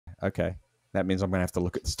Okay. That means I'm going to have to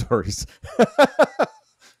look at the stories.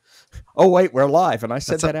 Oh, wait, we're live. And I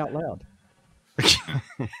said that out loud.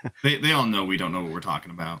 They all know we don't know what we're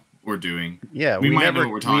talking about or doing. Yeah, we might know what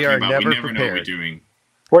we're talking about. We never prepared. know what we're doing.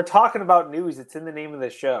 We're talking about news. It's in the name of the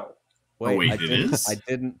show. Wait, it is? I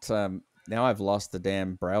didn't. Now I've lost the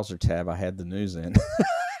damn browser tab I had the news in.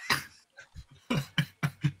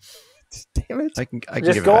 Damn it. I can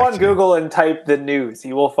Just go on Google and type the news.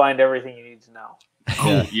 You will find everything you need to know.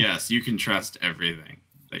 Oh, yes. You can trust everything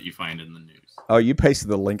that you find in the news. Oh, you pasted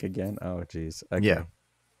the link again? Oh, geez. Okay. Yeah.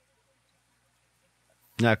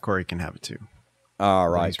 Now Corey can have it too. All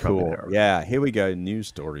right, cool. Yeah, here we go. News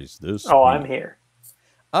stories. I'm here.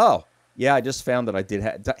 Oh, yeah, I just found that I did.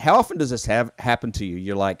 How often does this happen to you?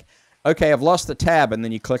 You're like, okay, I've lost the tab, and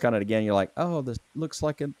then you click on it again. You're like, oh, this looks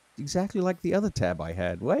like exactly like the other tab I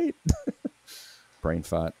had. Wait. Brain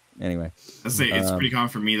fart. Anyway. Let's say it's pretty common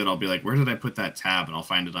for me that I'll be like, where did I put that tab? And I'll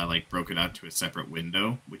find that I like broke it out to a separate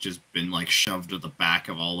window, which has been like shoved to the back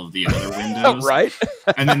of all of the other windows. Right.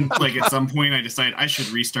 And then like at some point I decide I should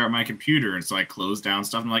restart my computer. And so I close down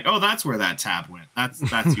stuff. And I'm like, oh, that's where that tab went. That's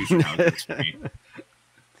usually how it is for me.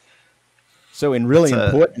 So in really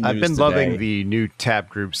important news I've been today, loving the new tab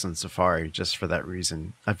groups on Safari just for that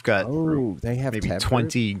reason. I've got they have maybe tab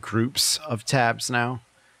 20 groups of tabs now.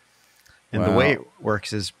 And the way it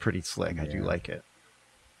works is pretty slick. Yeah. I do like it.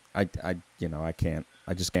 I can't.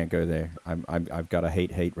 I just can't go there. I've got a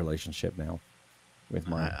hate relationship now with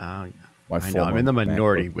my. I know. I'm in the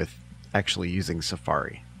minority with actually using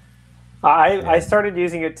Safari. I started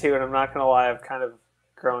using it too, and I'm not going to lie, I've kind of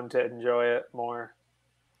grown to enjoy it more.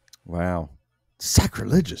 Wow,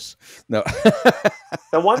 sacrilegious. No.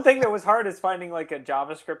 The one thing that was hard is finding like a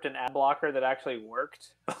JavaScript and ad blocker that actually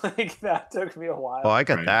worked. Like that took me a while. Oh, I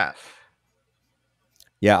got that.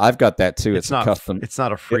 Yeah, I've got that too. It's not custom. It's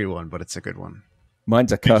not a free one, but it's a good one.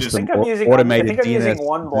 Mine's a custom automated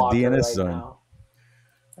DNS zone. Now.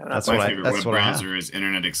 That's my favorite web browser is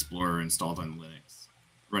Internet Explorer installed on Linux,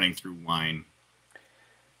 running through Wine.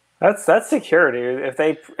 That's security. If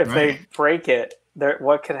they break it,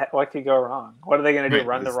 what could go wrong? What are they going to do?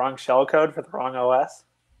 Run the wrong shellcode for the wrong OS?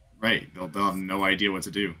 Right. They'll have no idea what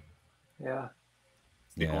to do. Yeah.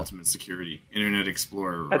 The ultimate security. Internet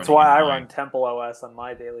Explorer. That's why I run Temple OS on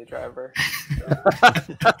my daily driver.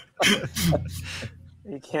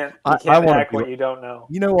 You can't hack what you don't know.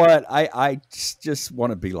 You know what? I just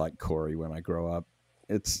want to be like Corey when I grow up.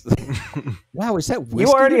 It's wow. Is that whiskey? You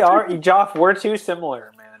already are, Joff? We're too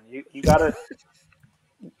similar, man. You gotta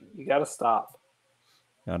stop.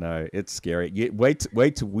 I know it's scary. Wait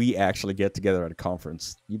till we actually get together at a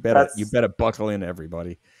conference. You better buckle in,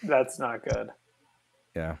 everybody. That's not good.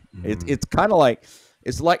 Yeah, it's kind of like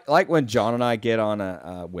when John and I get on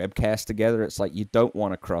a webcast together. It's like you don't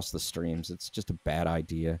want to cross the streams. It's just a bad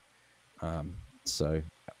idea. So,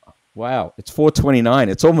 wow, it's 4:29.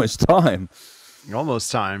 It's almost time.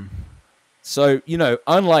 Almost time. So,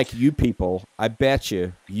 unlike you people, I bet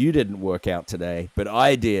you didn't work out today, but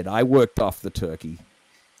I did. I worked off the turkey.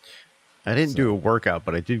 I didn't do a workout,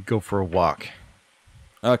 but I did go for a walk.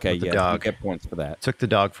 Okay, yeah, you get points for that. Took the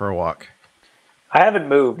dog for a walk. I haven't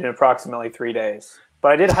moved in approximately 3 days,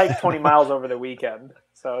 but I did hike 20 miles over the weekend,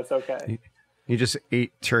 so it's okay. You just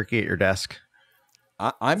ate turkey at your desk?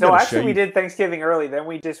 We did Thanksgiving early. Then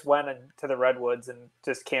we just went to the Redwoods and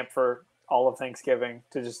just camped for all of Thanksgiving.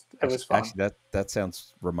 It was fun. Actually, that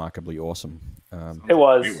sounds remarkably awesome. It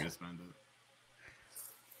was.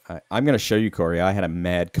 I'm going to show you, Corey. I had a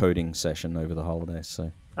mad coding session over the holidays,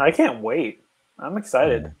 so I can't wait. I'm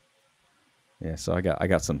excited. Yeah, so I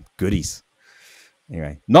got some goodies.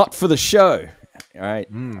 Anyway, not for the show. All right.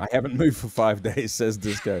 I haven't moved for 5 days, says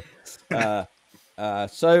Disco. So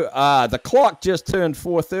the clock just turned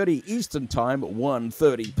 4:30 Eastern Time,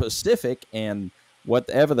 1:30 Pacific, and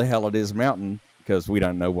whatever the hell it is Mountain, because we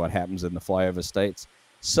don't know what happens in the flyover states.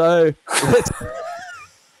 So,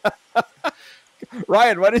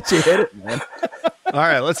 Ryan, why didn't you hit it, man? All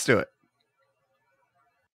right, let's do it.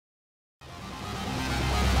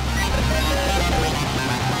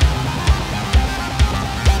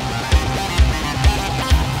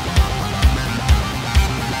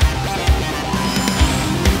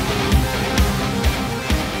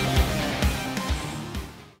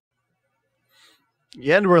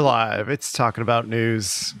 Yeah, and we're live. It's Talking About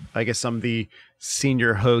News. I guess I'm the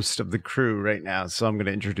senior host of the crew right now, so I'm going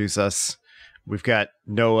to introduce us. We've got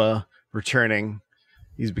Noah returning.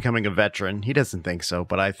 He's becoming a veteran. He doesn't think so,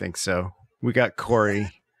 but I think so. We got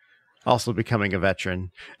Corey also becoming a veteran.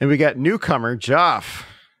 And we got newcomer Joff.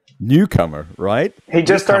 Newcomer, right? He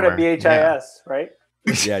just started BHIS, right?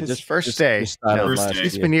 Yeah, just first day.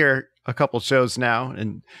 He's been here a couple shows now,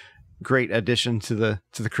 and great addition to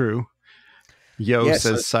the crew. Yo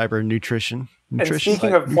says cyber nutrition. And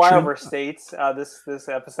speaking of flyover states, this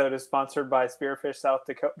episode is sponsored by Spearfish, South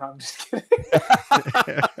Dakota. No, I'm just kidding.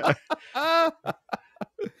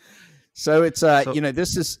 So it's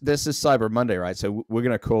this is Cyber Monday, right? So we're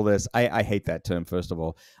gonna call this. I hate that term. First of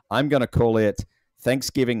all, I'm gonna call it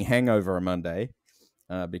Thanksgiving Hangover Monday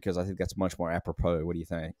because I think that's much more apropos. What do you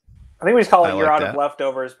think? I think we just call it you're out of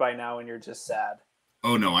leftovers by now and you're just sad.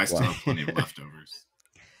 Oh no, I still have plenty of leftovers.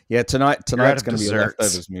 Yeah, tonight's going to be a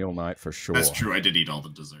leftovers meal night for sure. That's true. I did eat all the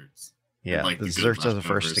desserts. Yeah, the desserts are the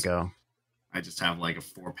first to go. I just have like a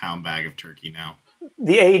 4-pound bag of turkey now.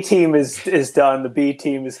 The A team is done. The B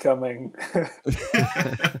team is coming.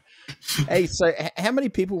 Hey, so how many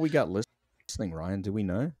people we got listening, Ryan? Do we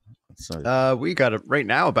know? So we got right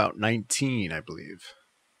now about 19, I believe.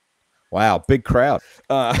 Wow, big crowd.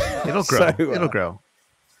 It'll grow. It'll grow.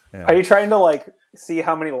 Yeah. Are you trying to see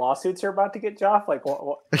how many lawsuits you're about to get, Joff? Like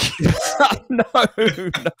what? No.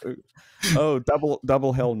 Oh,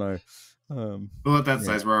 double hell no. Well, at that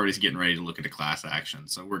size, we're already getting ready to look at a class action,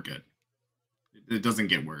 so we're good. It doesn't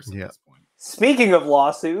get worse at this point. Speaking of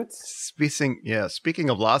lawsuits. Speaking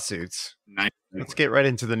of lawsuits, let's get right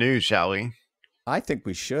into the news, shall we? I think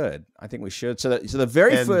we should. So the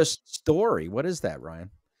very first story, what is that,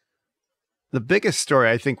 Ryan? The biggest story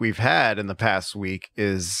I think we've had in the past week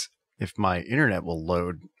is, if my internet will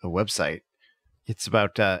load a website, it's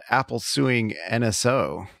about Apple suing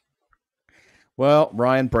NSO. Well,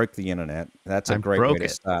 Ryan broke the internet. That's a great way to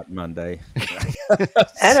start Monday.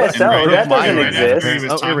 NSO, that doesn't exist. He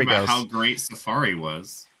was talking about how great Safari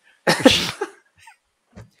was.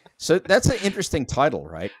 So that's an interesting title,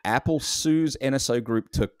 right? Apple sues NSO Group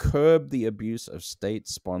to curb the abuse of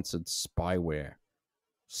state-sponsored spyware.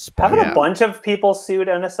 Haven't a bunch of people sued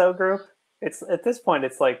NSO Group? It's at this point,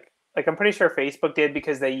 it's like I'm pretty sure Facebook did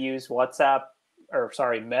because they used Meta,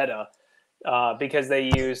 because they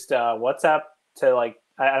used WhatsApp to I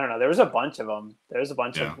don't know. There was a bunch of them. There was a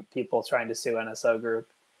bunch of people trying to sue NSO Group.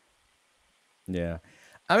 Yeah,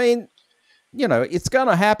 I mean, it's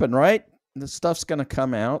gonna happen, right? The stuff's gonna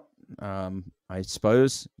come out. I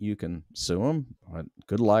suppose you can sue them.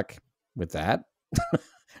 Good luck with that.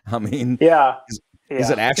 I mean, is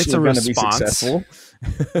it actually going to be successful?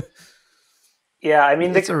 Yeah, I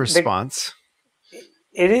mean, it's a response.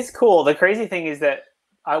 It is cool. The crazy thing is that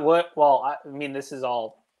this is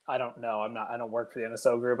all, I don't know. I don't work for the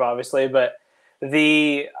NSO Group, obviously, but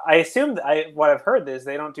I assume what I've heard is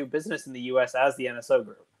they don't do business in the U.S. as the NSO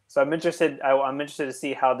Group. So I'm interested to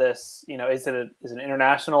see how this, is it an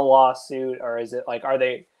international lawsuit, or is it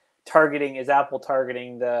is Apple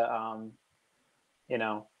targeting the,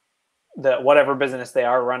 the whatever business they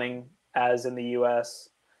are running as in the U.S.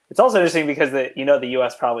 It's also interesting because the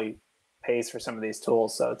U.S. probably pays for some of these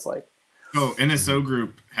tools, so it's like. Oh, NSO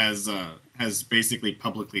Group has basically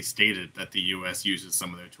publicly stated that the U.S. uses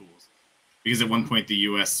some of their tools, because at one point the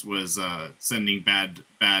U.S. was sending bad,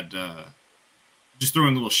 just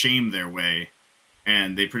throwing a little shame their way,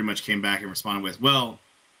 and they pretty much came back and responded with, well,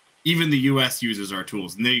 even the U.S. uses our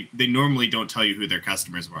tools, and they normally don't tell you who their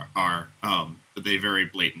customers are, but they very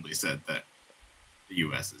blatantly said that the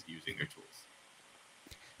U.S. is using their tools.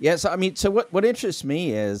 Yeah, so I mean, so what interests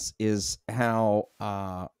me is how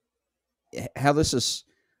this is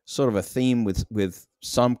sort of a theme with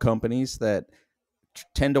some companies that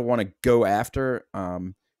tend to want to go after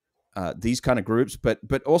these kind of groups,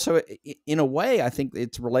 but also in a way, I think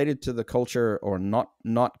it's related to the culture or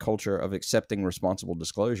not culture of accepting responsible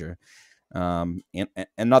disclosure. And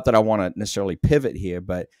not that I want to necessarily pivot here,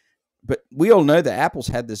 but we all know that Apple's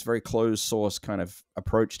had this very closed source kind of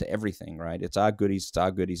approach to everything, right? It's our goodies, it's our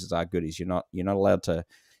goodies, it's our goodies. You're not allowed to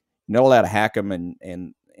hack them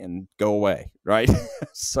and go away, right?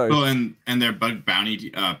 So and their bug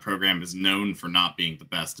bounty program is known for not being the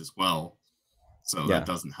best as well. So that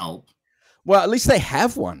doesn't help. Well, at least they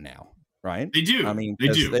have one now, right? They do. I mean, they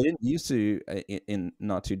didn't used to in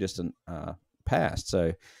not too distant past.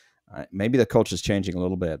 So maybe the culture's changing a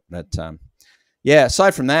little bit. But yeah,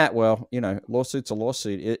 aside from that, well, lawsuit's a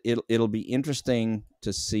lawsuit. It'll be interesting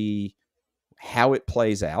to see how it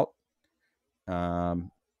plays out. And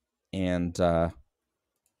it'll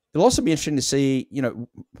also be interesting to see,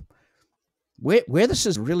 where this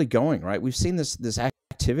is really going, right? We've seen this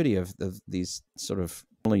activity of these sort of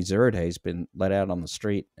only 0 days been let out on the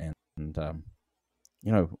street, and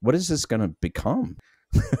what is this going to become?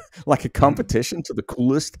 Like a competition to the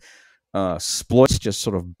coolest exploits just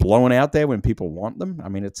sort of blowing out there when people want them? I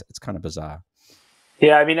mean, it's kind of bizarre.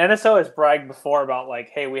 Yeah, I mean, NSO has bragged before about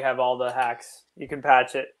hey, we have all the hacks. You can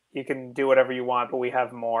patch it. you can do whatever you want, but we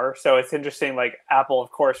have more. So it's interesting. Like Apple,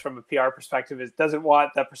 of course, from a PR perspective, doesn't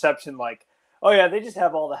want that perception. Like, oh yeah, they just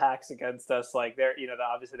have all the hacks against us. Like they're,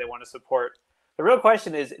 obviously they want to support. The real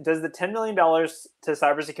question is, does the $10 million to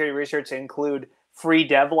cybersecurity research include free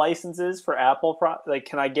dev licenses for Apple? Like,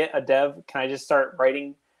 can I get a dev? Can I just start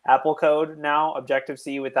writing Apple code now,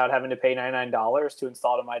 Objective-C, without having to pay $99 to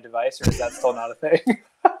install to my device, or is that still not a thing?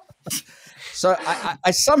 So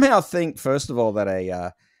I somehow think, first of all, that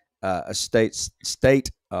a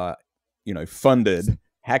state funded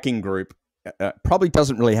hacking group probably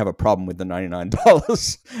doesn't really have a problem with the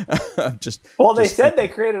 $99. They said they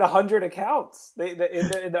created 100 accounts. In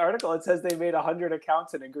the article, it says they made 100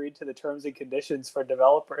 accounts and agreed to the terms and conditions for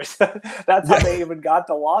developers. That's how they even got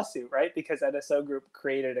the lawsuit, right? Because NSO Group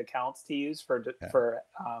created accounts to use for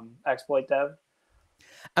exploit dev.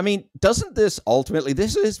 I mean, doesn't this ultimately,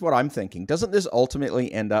 this is what I'm thinking, doesn't this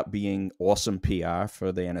ultimately end up being awesome PR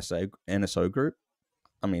for the NSO Group?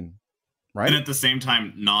 I mean, right? And at the same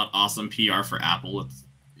time, not awesome PR for Apple. It's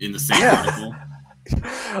in the same article.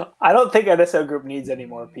 I don't think NSO Group needs any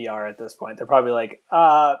more PR at this point. They're probably like,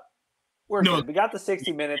 we're good. We got the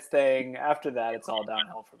 60 Minutes thing. After that, it's all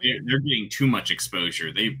downhill from here. They're getting too much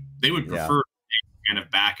exposure. They would prefer kind of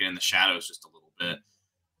back in the shadows just a little bit.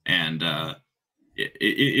 And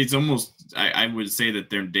it's almost, I would say that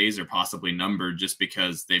their days are possibly numbered just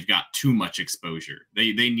because they've got too much exposure.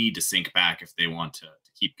 They need to sink back if they want to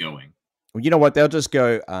keep going. Well, you know what? They'll just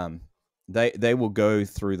go, they will go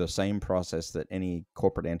through the same process that any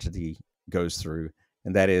corporate entity goes through.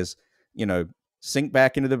 And that is, sink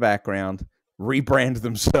back into the background, rebrand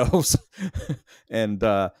themselves, and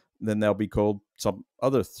then they'll be called some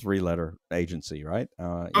other 3-letter agency, right?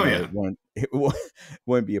 It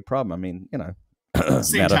won't be a problem. I mean,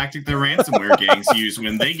 same tactic that ransomware gangs use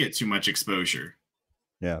when they get too much exposure.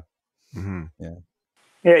 Yeah. Mm-hmm. Yeah.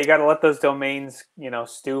 Yeah, you got to let those domains,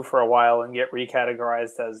 stew for a while and get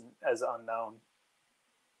recategorized as unknown.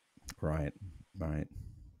 Right.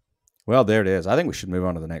 Well, there it is. I think we should move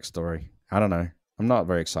on to the next story. I don't know. I'm not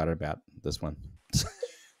very excited about this one.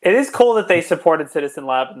 It is cool that they supported Citizen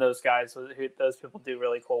Lab and those guys. Those people do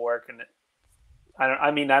really cool work, and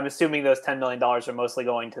I'm assuming those $10 million are mostly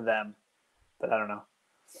going to them, but I don't know.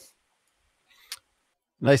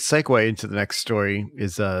 Nice segue into the next story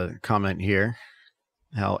is a comment here.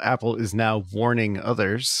 How Apple is now warning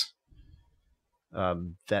others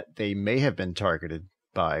that they may have been targeted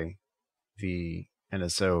by the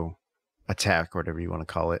NSO attack, or whatever you want to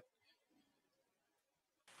call it.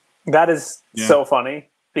 That is so funny,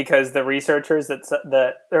 because the researchers or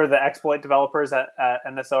the exploit developers at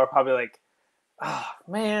NSO are probably like, oh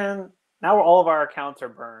man, now all of our accounts are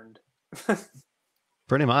burned.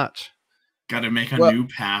 Pretty much. Got to make a new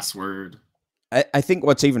password. I think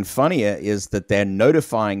what's even funnier is that they're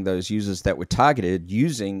notifying those users that were targeted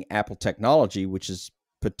using Apple technology, which is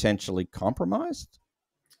potentially compromised.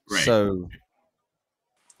 Right. So,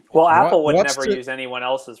 Apple would never use anyone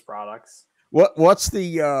else's products. What's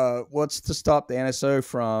to stop the NSO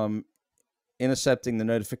from intercepting the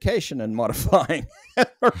notification and modifying?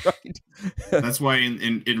 Right. That's why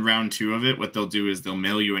in round 2 of it, what they'll do is they'll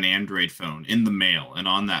mail you an Android phone in the mail, and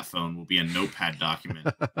on that phone will be a notepad document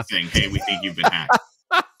saying, "Hey, we think you've been hacked."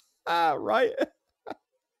 Right.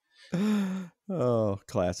 Oh,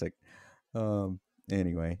 classic.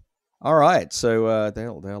 Anyway, all right. So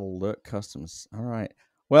they'll alert customers. All right.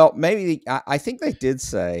 Well, maybe I think they did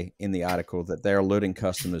say in the article that they're alerting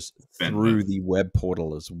customers through the web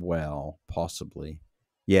portal as well, possibly.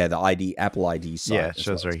 Yeah, the Apple ID site. Yeah, it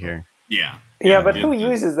shows right here. Yeah. Yeah, but who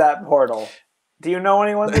uses that portal? Do you know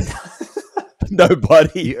anyone that does?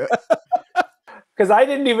 Nobody. Because I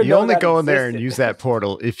didn't even know. You only go in existed. there and use that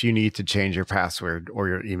portal if you need to change your password or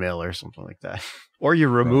your email or something like that. Or you're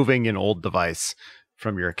removing an old device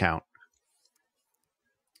from your account.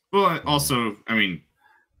 Well, also, I mean,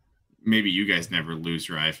 maybe you guys never lose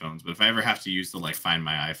your iPhones, but if I ever have to use the Find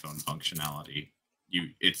My iPhone functionality,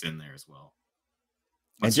 it's in there as well.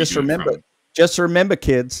 And just remember,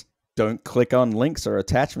 kids, don't click on links or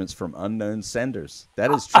attachments from unknown senders.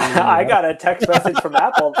 That is true. I got a text message from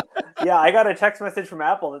Apple. Yeah, I got a text message from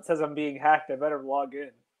Apple that says I'm being hacked. I better log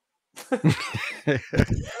in.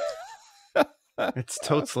 It's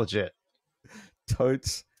totes legit.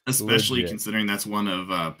 Totes. Especially considering that's one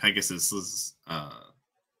of Pegasus's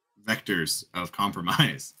vectors of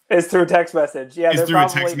compromise. It's through text message. Yeah, it's through a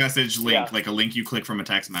text message link, like a link you click from a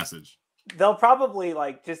text message. They'll probably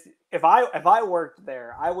just if I worked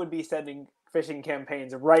there, I would be sending phishing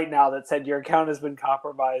campaigns right now that said your account has been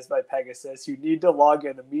compromised by Pegasus. You need to log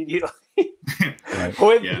in immediately. Right.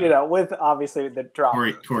 With Yeah. with obviously the drop.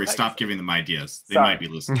 Corey, stop giving them ideas. They Sorry. might be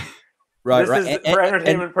listening. Right, This right. is for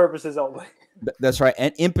entertainment purposes only. That's right.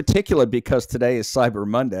 And in particular, because today is Cyber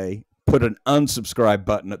Monday, put an unsubscribe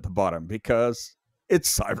button at the bottom because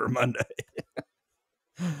it's Cyber Monday.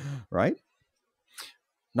 Right?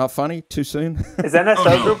 Not funny? Too soon? Is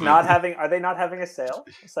NSO Group not having? Are they not having a sale?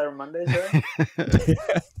 Cyber Monday today?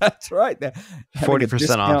 That's right.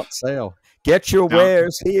 40% off sale. Get your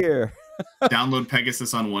wares here. Download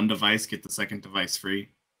Pegasus on one device, get the second device free.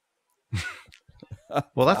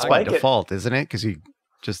 Well, that's I by like it. default, isn't it? Because you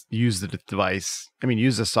just use the device. I mean,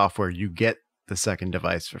 use the software. You get the second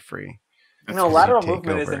device for free. That's No, crazy. lateral take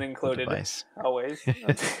movement over isn't the included device. always.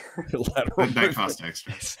 That costs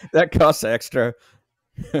extra. That costs extra.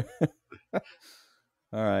 All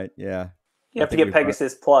right. Yeah. You have to get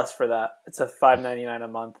Pegasus Plus for that. It's a $5.99 a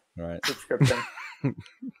month All right. subscription.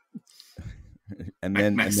 And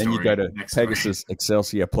then Next you story. go to Next story. Pegasus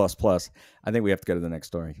Excelsior Plus Plus. I think we have to go to the next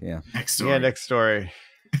story. Yeah. Next story. Yeah, next story.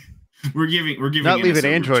 We're giving Not leaving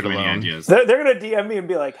NSO Android too many alone. ideas. They're gonna DM me and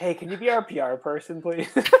be like, "Hey, can you be our PR person, please?"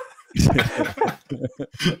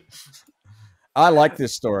 I like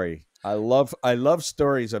this story. I love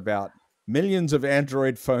stories about millions of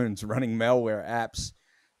Android phones running malware apps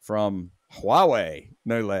from Huawei,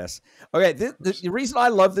 no less. Okay, the reason I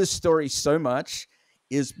love this story so much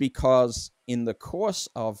is because in the course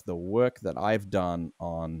of the work that I've done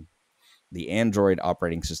on the Android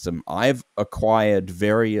operating system, I've acquired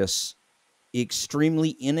various extremely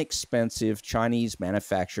inexpensive Chinese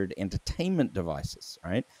manufactured entertainment devices,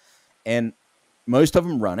 right? And most of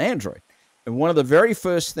them run Android. And one of the very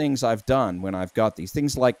first things I've done when I've got these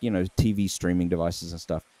things like, TV streaming devices and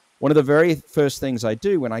stuff, one of the very first things I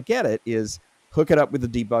do when I get it is hook it up with a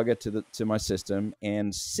debugger to my system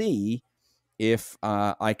and see if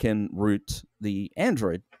I can root the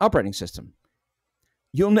Android operating system.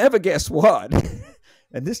 You'll never guess what,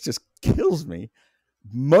 and this just kills me.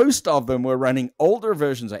 Most of them were running older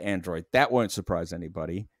versions of Android. That won't surprise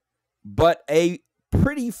anybody. But a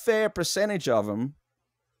pretty fair percentage of them,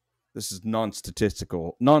 this is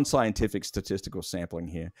non-scientific statistical sampling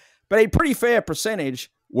here, but a pretty fair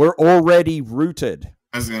percentage were already rooted.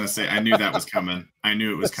 I was going to say, I knew that was coming. I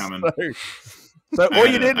knew it was coming. So all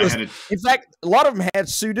you did was, in fact, a lot of them had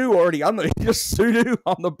sudo already on the just sudo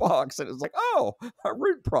on the box, and it was like, oh, a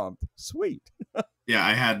root prompt, sweet. Yeah,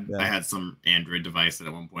 I had some Android device that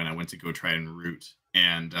at one point I went to go try and root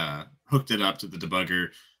and hooked it up to the debugger.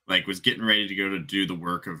 Like was getting ready to go to do the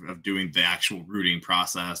work of doing the actual rooting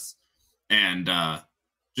process, and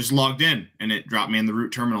just logged in, and it dropped me in the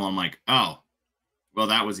root terminal. I'm like, oh, well,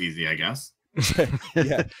 that was easy, I guess. Yeah,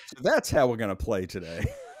 so that's how we're gonna play today.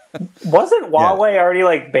 Wasn't Huawei already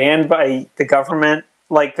like banned by the government?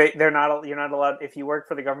 Like you're not allowed, if you work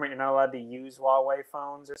for the government, you're not allowed to use Huawei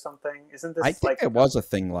phones or something. Isn't this? I think there was a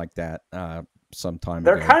thing like that some time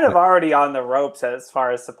They're ago. kind of already on the ropes as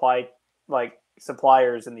far as suppliers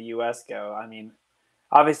in the U.S. go. I mean,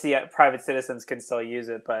 obviously, private citizens can still use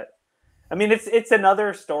it, but I mean, it's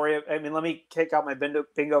another story. I mean, let me kick out my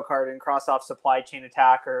bingo card and cross off supply chain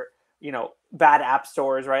attack or bad app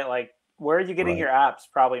stores, right? Like, where are you getting your apps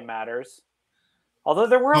probably matters. Although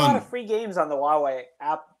there were a lot of free games on the Huawei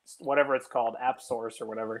app, whatever it's called, App Source or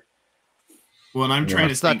whatever. Well, and I'm trying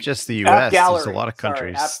to It's think. not just the U.S. There's a lot of Sorry,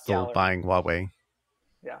 countries App still Gallery. buying Huawei.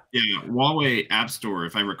 Yeah. Yeah, Huawei App Store,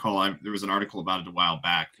 if I recall, there was an article about it a while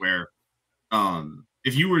back where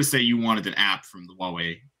if you were to say you wanted an app from the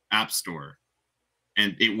Huawei App Store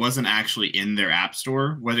and it wasn't actually in their App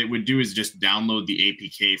Store, what it would do is just download the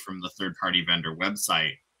APK from the third-party vendor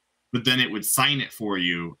website, but then it would sign it for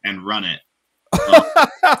you and run it.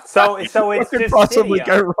 So it's what could just possibly Cydia.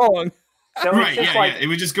 go wrong? So Right, it's just yeah. It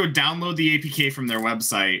would just go download the APK from their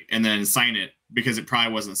website and then sign it because it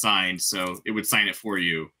probably wasn't signed, so it would sign it for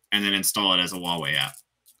you and then install it as a Huawei app.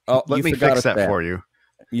 Oh, Let me fix that for you.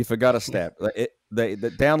 You forgot a step.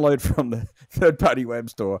 The download from the third-party web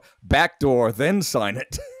store, backdoor, then sign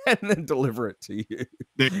it, and then deliver it to you.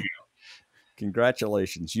 There you go.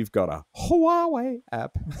 Congratulations, you've got a Huawei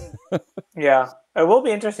app. Yeah, it will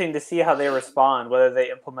be interesting to see how they respond, whether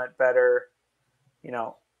they implement better,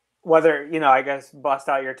 whether, I guess, bust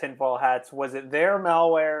out your tinfoil hats. Was it their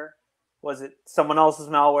malware? Was it someone else's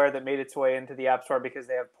malware that made its way into the App Store because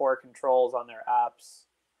they have poor controls on their apps?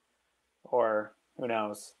 Or who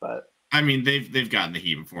knows? But I mean, they've gotten the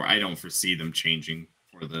heat before. I don't foresee them changing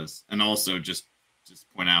for this. And also, just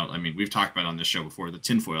point out, I mean, we've talked about on this show before, the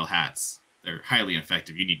tinfoil hats. They're highly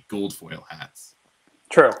ineffective. You need gold foil hats.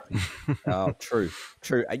 True. Oh, true.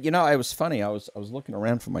 You know, it was funny. I was looking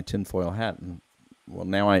around for my tinfoil hat, and well,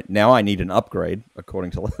 now I need an upgrade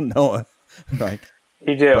according to Noah, right?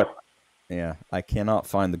 You do. But, yeah, I cannot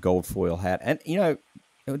find the gold foil hat, and you know,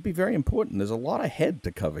 it would be very important. There's a lot of head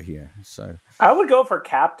to cover here, so I would go for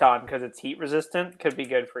Kapton because it's heat resistant. Could be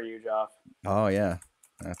good for you, Joff. oh yeah,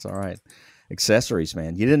 that's all right. Accessories,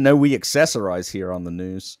 man. You didn't know we accessorize here on the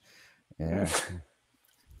news. Yeah.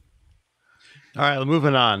 All right,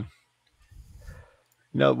 moving on.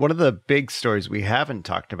 No, one of the big stories we haven't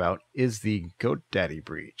talked about is the GoDaddy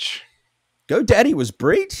breach. GoDaddy was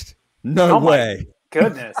breached? No way.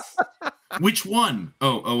 Goodness. Which one?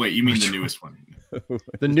 Oh, wait. You mean the newest one?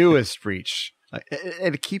 The newest breach.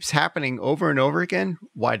 It keeps happening over and over again.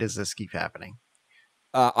 Why does this keep happening?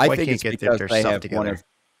 I think it's because they have one of.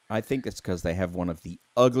 I think it's because they have one of the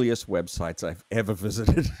ugliest websites I've ever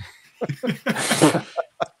visited.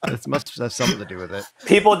 This must have something to do with it.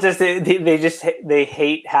 People just they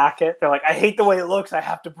hate hack it. They're like, I hate the way it looks. I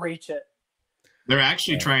have to breach it. They're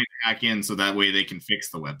actually trying to hack in so that way they can fix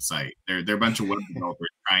the website. They're a bunch of web developers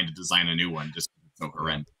trying to design a new one just because it's so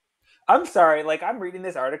horrendous. I'm sorry. Like, I'm reading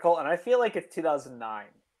this article and I feel like it's 2009.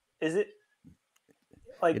 Is it?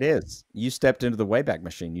 Like, it is. You stepped into the Wayback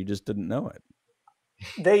Machine. You just didn't know it.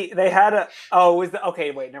 They had a it was the okay,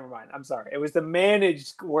 wait, never mind. I'm sorry. It was the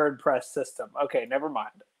managed WordPress system. Okay, never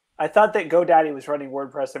mind. I thought that GoDaddy was running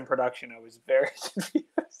WordPress in production. I was very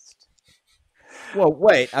confused. Well,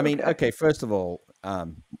 wait. I mean, okay, first of all,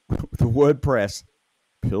 the WordPress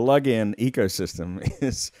plugin ecosystem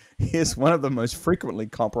is one of the most frequently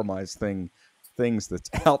compromised things that's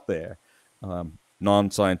out there.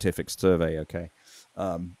 Non-scientific survey, okay.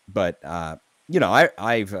 But you know,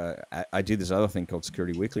 I do this other thing called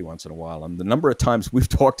Security Weekly once in a while, and the number of times we've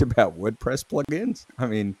talked about WordPress plugins, I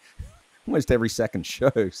mean, almost every second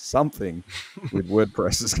show, something with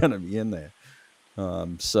WordPress is going to be in there.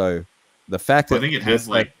 So the fact that I think it has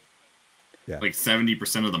like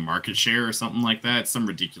 70% of the market share or something like that. Some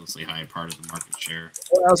ridiculously high part of the market share.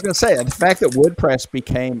 Well, I was going to say, the fact that WordPress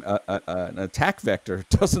became an attack vector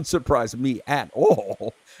doesn't surprise me at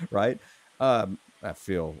all, right? I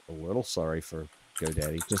feel a little sorry for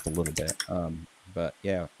GoDaddy, just a little bit. But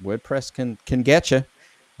yeah, WordPress can get you.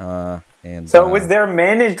 And so it was their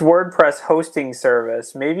managed WordPress hosting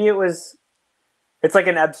service. Maybe it's like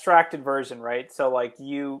an abstracted version, right? So like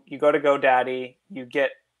you go to GoDaddy, you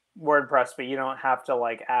get WordPress, but you don't have to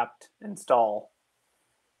like apt install.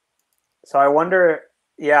 So I wonder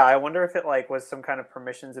if it like was some kind of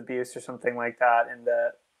permissions abuse or something like that in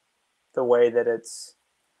the way that it's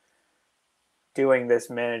doing this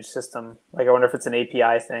managed system. Like, I wonder if it's an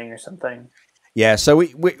API thing or something. Yeah. So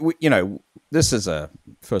we you know, this is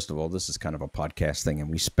first of all, this is kind of a podcast thing, and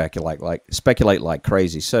we speculate like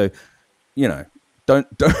crazy. So, you know, don't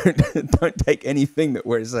take anything that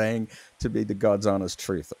we're saying to be the God's honest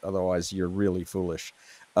truth. Otherwise, you're really foolish.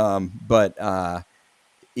 But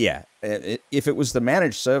yeah, if it was the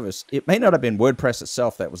managed service, it may not have been WordPress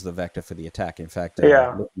itself that was the vector for the attack. In fact,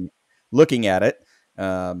 looking at it,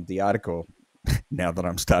 the article, now that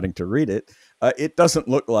I'm starting to read it, it doesn't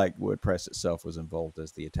look like WordPress itself was involved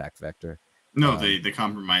as the attack vector. No, they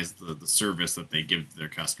compromised the service that they give to their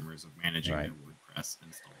customers of managing their WordPress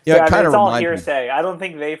installs. Yeah, I mean, it's all hearsay. I don't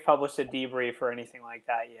think they've published a debrief or anything like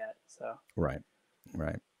that yet. So right.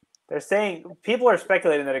 They're saying people are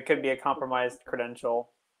speculating that it could be a compromised credential,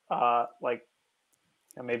 like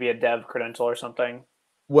maybe a dev credential or something.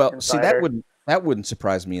 Well, Insider. See, that wouldn't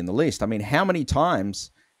surprise me in the least. I mean, how many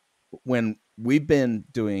times when we've been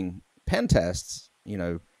doing pen tests, you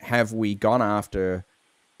know, have we gone after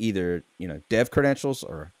either, you know, dev credentials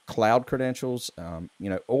or cloud credentials, you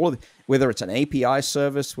know, whether it's an API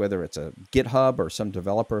service, whether it's a GitHub or some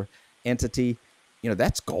developer entity, you know,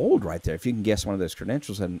 that's gold right there. If you can guess one of those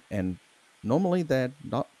credentials, and normally they're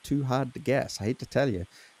not too hard to guess. I hate to tell you.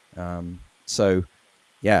 So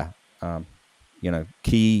yeah, you know,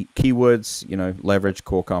 keywords, you know, leverage,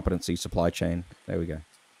 core competency, supply chain. There we go.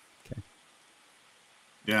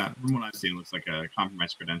 Yeah, from what I've seen, it looks like a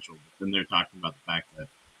compromised credential. But then they're talking about the fact that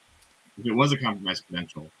if it was a compromised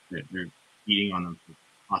credential, they're beating on them for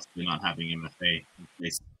possibly not having MFA in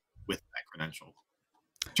place with that credential.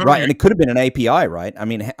 Right, and it could have been an API, right? I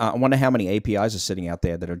mean, I wonder how many APIs are sitting out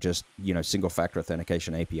there that are just, you know, single-factor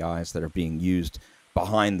authentication APIs that are being used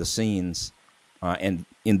behind the scenes. And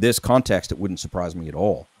in this context, it wouldn't surprise me at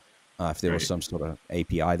all if there was some sort of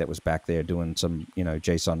API that was back there doing some, you know,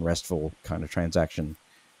 JSON RESTful kind of transaction.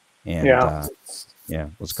 And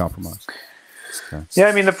was compromised. So. Yeah,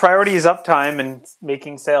 I mean, the priority is uptime and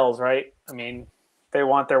making sales, right? I mean, they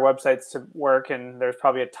want their websites to work, and there's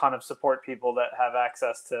probably a ton of support people that have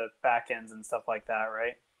access to backends and stuff like that,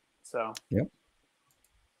 right? So yep.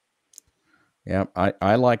 Yeah,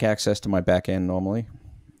 I like access to my back end normally.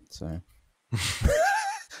 So,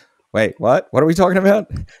 wait, what? What are we talking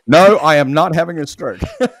about? No, I am not having a stroke.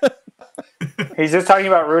 he's just talking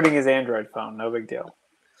about rooting his Android phone. No big deal.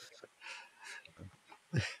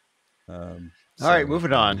 All right,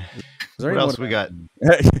 moving on. What else we got?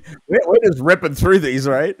 We're just ripping through these,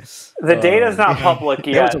 right? The data's not public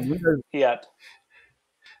yet.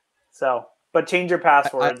 So, but change your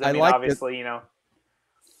passwords. I mean, like obviously, you know.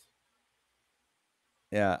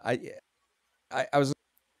 Yeah, I was going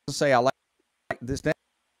to say I like this next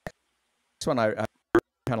one. I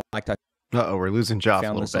kind of liked. We're losing Joff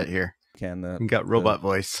a little bit here. We got robot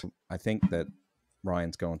voice. I think that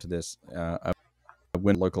Ryan's going to this.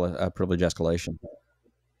 Win local privilege escalation.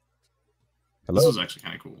 Hello? This was actually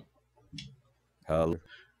kind of cool. Hello.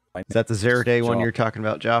 Is that the 0-day one you're talking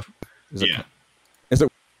about, Joff? Is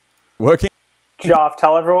it working? Joff,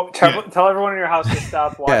 tell everyone in your house to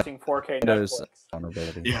stop watching 4K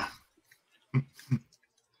Netflix. Yeah.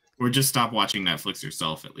 Or just stop watching Netflix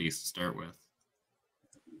yourself, at least to start with.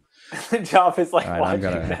 Joff is like watching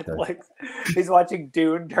Netflix. He's watching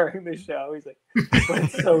Dune during the show. He's like, but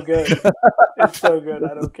it's so good. It's so good.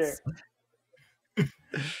 I don't care.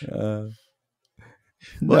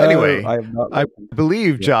 Anyway, I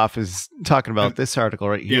believe Joff is talking about this article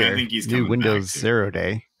right here. Yeah, I think he's new Windows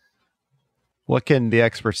 0-day. What can the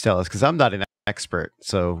experts tell us? Because I'm not an expert.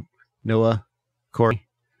 So, Noah, Corey?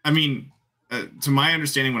 I mean, to my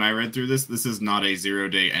understanding, when I read through this is not a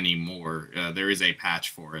 0-day anymore. There is a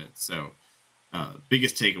patch for it. So,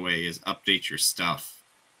 biggest takeaway is update your stuff.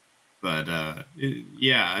 But,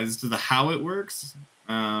 as to how it works,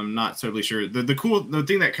 not totally sure. The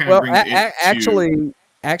thing that kind of brings it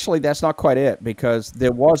Actually, that's not quite it, because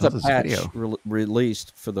there was a patch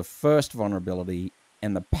released for the first vulnerability,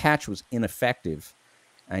 and the patch was ineffective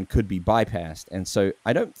and could be bypassed. And so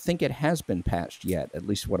I don't think it has been patched yet, at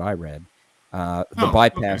least what I read. The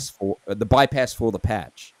bypass for the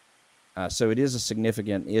patch. So it is a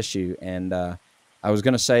significant issue. And I was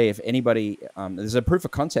going to say, if anybody, there's a proof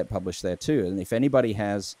of concept published there too. And if anybody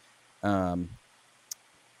has, an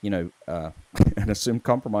assumed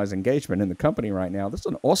compromise engagement in the company right now, this is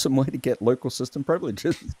an awesome way to get local system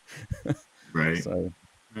privileges. Right.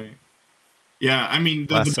 Right. Yeah, I mean,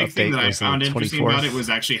 the big thing that I found interesting about it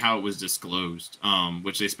was actually how it was disclosed,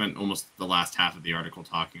 which they spent almost the last half of the article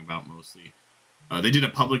talking about mostly. They did a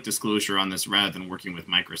public disclosure on this rather than working with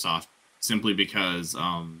Microsoft, simply because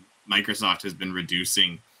Microsoft has been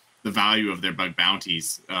reducing the value of their bug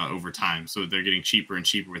bounties over time. So they're getting cheaper and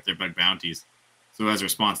cheaper with their bug bounties. So as a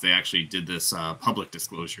response, they actually did this public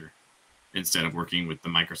disclosure instead of working with the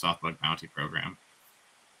Microsoft bug bounty program.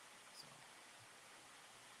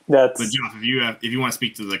 But Jeff, if you want to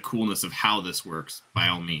speak to the coolness of how this works, by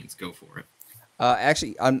all means, go for it.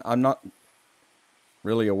 Actually, I'm not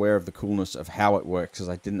really aware of the coolness of how it works, because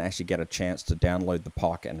I didn't actually get a chance to download the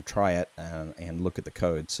POC and try it and look at the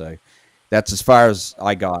code. So that's as far as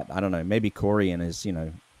I got. I don't know. Maybe Corey and his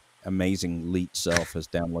amazing leet self has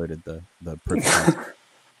downloaded the proof.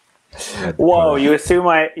 Whoa! You assume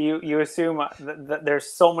that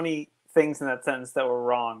there's so many things in that sentence that were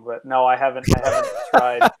wrong, but no, I haven't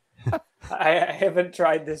tried. I haven't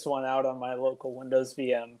tried this one out on my local Windows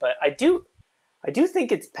VM, but I do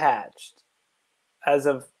think it's patched as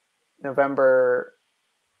of November.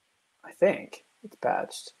 I think it's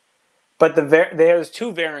patched, but there's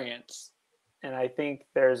two variants, and I think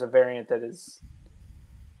there's a variant that is.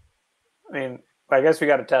 I mean, I guess we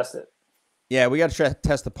got to test it. Yeah, we got to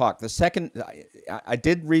test the POC. The second, I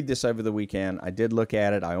did read this over the weekend. I did look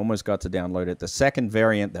at it. I almost got to download it. The second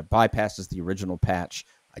variant that bypasses the original patch,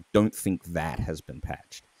 I don't think that has been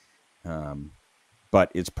patched.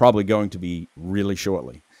 But it's probably going to be really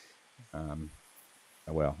shortly. Normally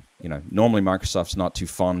Microsoft's not too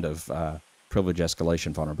fond of privilege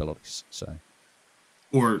escalation vulnerabilities.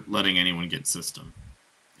 Or letting anyone get system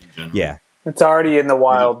in general. Yeah. It's already in the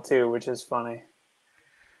wild too, which is funny.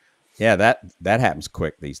 Yeah, that happens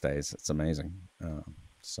quick these days. It's amazing. Well,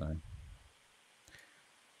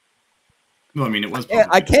 I mean, it was.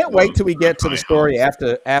 I can't wait till we get to the story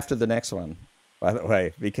after the next one. By the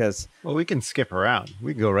way, because we can skip around.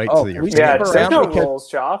 We can go right to the. There's no rules,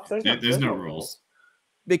 Joff. There's no rules.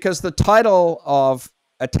 Because the title of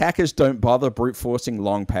 "Attackers Don't Bother Brute Forcing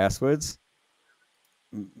Long Passwords"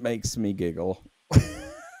 makes me giggle.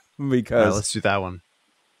 Because let's do that one.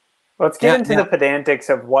 Let's get into the pedantics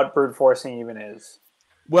of what brute forcing even is.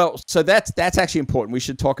 Well, so that's actually important. We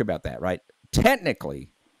should talk about that, right?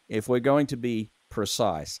 Technically, if we're going to be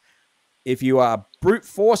precise. If you are brute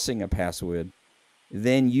forcing a password,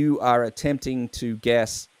 then you are attempting to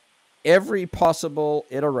guess every possible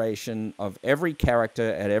iteration of every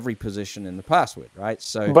character at every position in the password, right?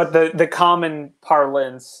 So, but the common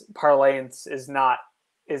parlance is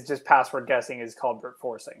just password guessing is called brute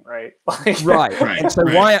forcing, right? right. And so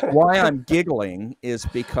right. why I'm giggling is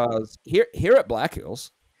because here at Black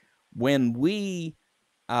Hills, when we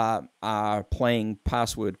are playing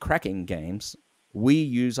password cracking games, we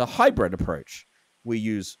use a hybrid approach. We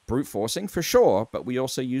use brute forcing for sure, but we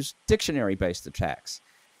also use dictionary-based attacks.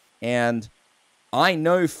 And I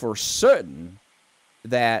know for certain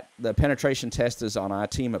that the penetration testers on our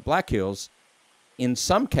team at Black Hills, in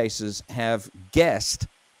some cases, have guessed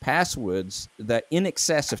passwords that in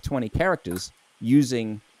excess of 20 characters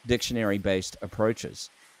using dictionary-based approaches.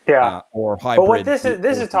 Yeah, or hybrid. But what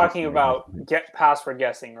this is talking about password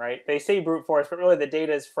guessing, right? They say brute force, but really the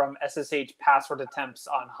data is from SSH password attempts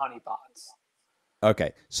on honeypots.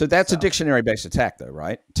 Okay, so that's a dictionary-based attack, though,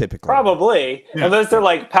 right? Typically, probably, unless they're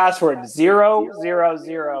like password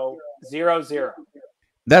 00000.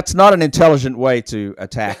 That's not an intelligent way to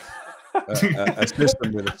attack a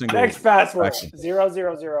system with a single next password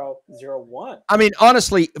 00001. I mean,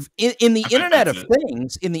 honestly, in the Internet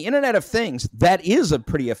of Things, that is a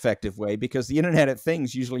pretty effective way, because the Internet of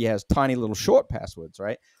Things usually has tiny little short passwords,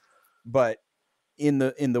 right? But in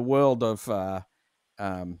the world of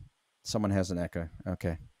someone has an echo.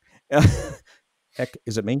 Okay,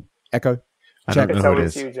 is it me? Echo. I don't know who it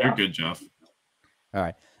is. You're good, Jeff. All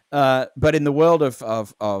right, but in the world of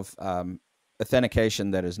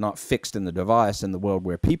authentication that is not fixed in the device, in the world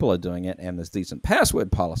where people are doing it and there's decent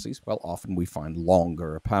password policies, well, often we find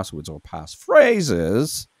longer passwords or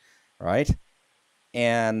passphrases, right?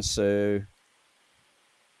 And so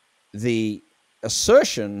the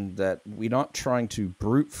assertion that we're not trying to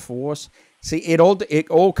brute force, see, it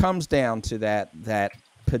all comes down to that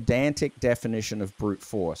pedantic definition of brute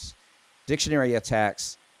force. Dictionary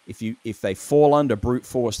attacks, if they fall under brute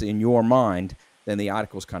force in your mind, then the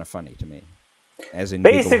article's kind of funny to me. As in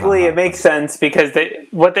basically, it makes sense, because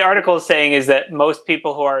what the article is saying is that most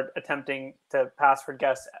people who are attempting to password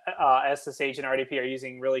guess SSH and RDP are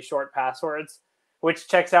using really short passwords, which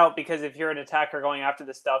checks out, because if you're an attacker going after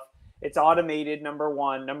this stuff, it's automated, number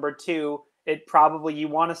one. Number two, it probably, you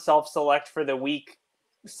want to self-select for the weak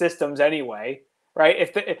systems anyway, right?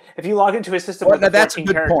 If you log into a system with a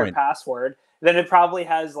 14-character password, then it probably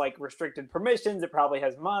has like restricted permissions. It probably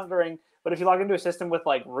has monitoring. But if you log into a system with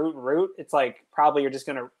like root, it's like probably you're just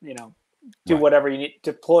going to, do whatever you need,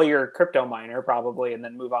 deploy your crypto miner probably, and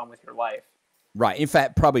then move on with your life. Right. In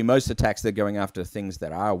fact, probably most attacks that are going after things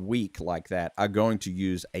that are weak like that are going to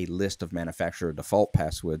use a list of manufacturer default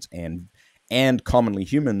passwords and commonly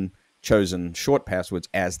human chosen short passwords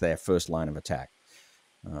as their first line of attack.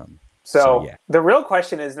 So the real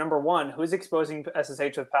question is, number one, who's exposing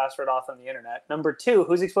SSH with password auth on the internet? Number two,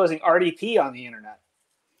 who's exposing RDP on the internet?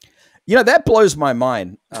 That blows my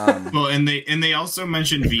mind. Well, and they also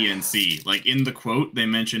mentioned VNC. Like in the quote, they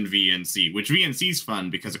mentioned VNC, which VNC is fun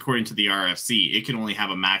because according to the RFC, it can only have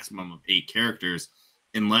a maximum of 8 characters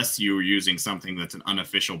unless you're using something that's an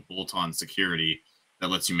unofficial bolt-on security that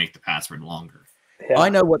lets you make the password longer. Yeah. I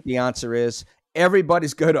know what the answer is.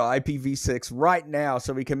 Everybody's go to IPv6 right now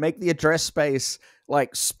so we can make the address space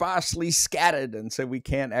like sparsely scattered, and so we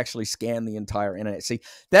can't actually scan the entire internet. See,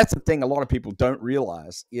 that's the thing a lot of people don't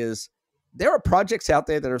realize is there are projects out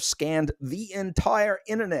there that have scanned the entire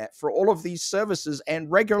internet for all of these services and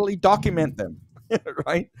regularly document them,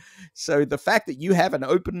 right? So the fact that you have an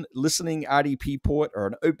open listening RDP port or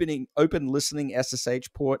an open listening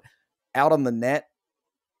SSH port out on the net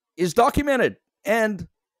is documented and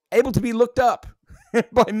able to be looked up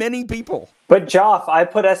by many people. But Joff, I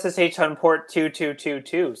put SSH on port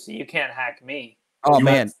 2222, so you can't hack me. Oh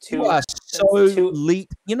man, you are so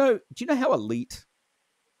elite. Do you know how elite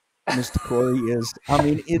Mr. Corey is? I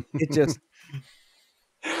mean, it just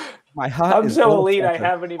my heart. I'm so elite. I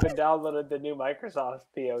haven't even downloaded the new Microsoft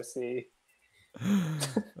POC.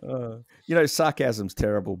 Sarcasm's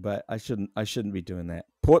terrible, but I shouldn't be doing that.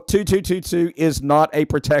 Port 2222 is not a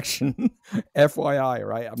protection, FYI,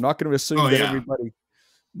 right? I'm not going to assume that everybody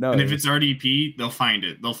knows. And if it's RDP, they'll find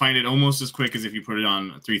it. They'll find it almost as quick as if you put it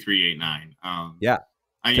on 3389. I'm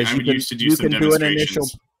used to do some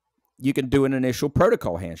demonstrations. You can do an initial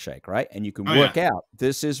protocol handshake, right? And you can work out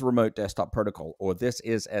this is remote desktop protocol or this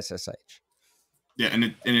is SSH. Yeah,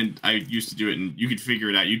 and I used to do it, and you could figure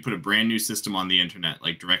it out. You'd put a brand new system on the internet,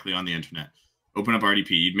 like directly on the internet. Open up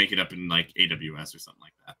RDP. You'd make it up in like AWS or something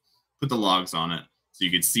like that. Put the logs on it, so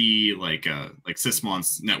you could see like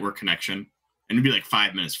Sysmon's network connection, and it'd be like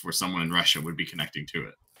 5 minutes before someone in Russia would be connecting to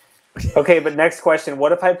it. Okay, but next question.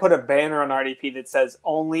 What if I put a banner on RDP that says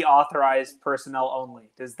only authorized personnel only?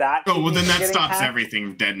 Does that... Oh, well, then that stops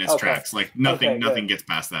everything dead in its tracks. Like nothing gets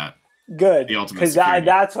past that. Good. The ultimate Because security.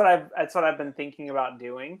 that's what I've been thinking about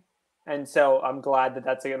doing. And so I'm glad that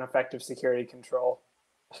that's an effective security control.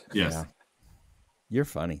 Yes. Yeah. You're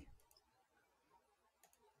funny.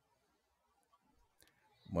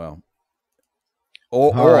 Well.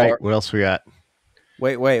 All right. What else we got?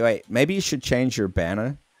 Wait. Maybe you should change your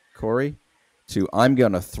banner, Corey, to I'm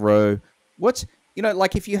going to throw... What's... You know,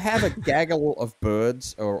 like if you have a gaggle of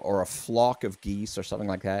birds or a flock of geese or something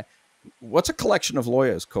like that, what's a collection of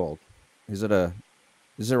lawyers called? Is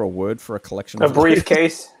there a word for a collection of lawyers?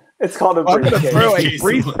 Briefcase? It's called a briefcase. I'm going to throw a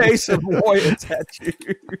briefcase of lawyers at you.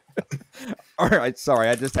 All right,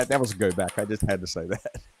 sorry. That was a go back. I just had to say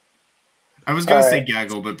that. I was going to say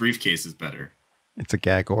gaggle, but briefcase is better. It's a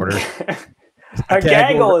gag order. A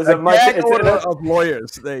gaggle is a much order of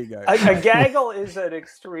lawyers. There you go. A gaggle is an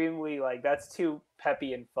extremely that's too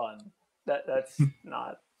peppy and fun. That's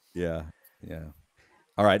not. Yeah.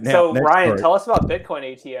 All right. Now, so Ryan, tell us about Bitcoin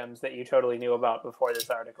ATMs that you totally knew about before this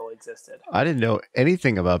article existed. I didn't know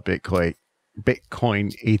anything about Bitcoin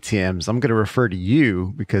ATMs. I'm going to refer to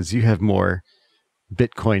you because you have more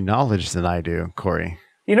Bitcoin knowledge than I do, Corey.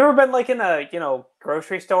 You never been like in a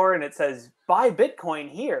grocery store and it says buy Bitcoin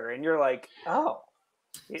here, and you're like, oh.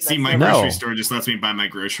 See, my grocery store just lets me buy my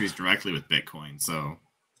groceries directly with Bitcoin. So.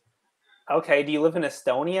 Okay, do you live in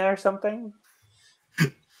Estonia or something?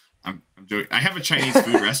 I'm joking. I have a Chinese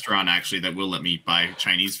food restaurant actually that will let me buy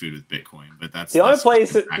Chinese food with Bitcoin, but that's the only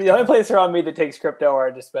place around me that takes crypto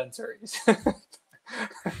are dispensaries.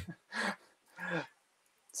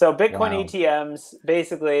 So Bitcoin ATMs,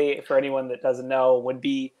 basically, for anyone that doesn't know, would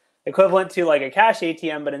be equivalent to like a cash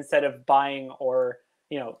ATM, but instead of buying or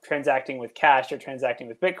transacting with cash or transacting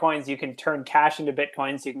with Bitcoins, you can turn cash into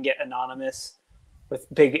Bitcoins. So you can get anonymous, with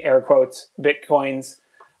big air quotes, Bitcoins.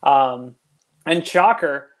 And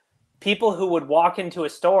shocker, people who would walk into a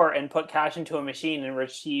store and put cash into a machine and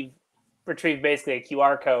retrieve basically a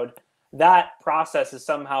QR code, that process is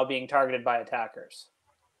somehow being targeted by attackers.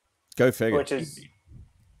 Go figure. Which is,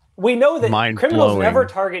 we know that criminals never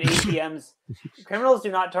target ATMs. Criminals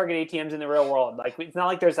do not target ATMs in the real world. Like, it's not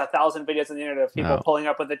like there's 1,000 videos on the internet of people pulling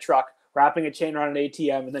up with a truck, wrapping a chain around an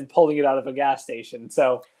ATM, and then pulling it out of a gas station.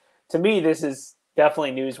 So to me, this is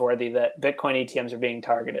definitely newsworthy that Bitcoin ATMs are being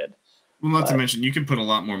targeted. Well, not to mention, you can put a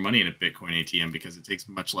lot more money in a Bitcoin ATM because it takes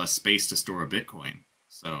much less space to store a Bitcoin.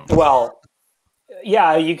 So, well,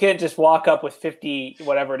 yeah, you can't just walk up with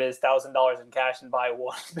 $1,000 in cash and buy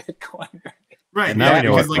one Bitcoin. Right. And now you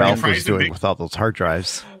know what Ralph was doing with all those hard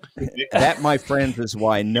drives. That, my friends, is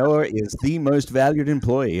why Noah is the most valued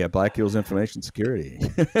employee at Black Hills Information Security.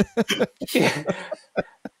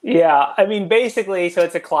 Yeah, I mean, basically, so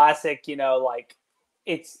it's a classic,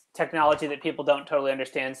 it's technology that people don't totally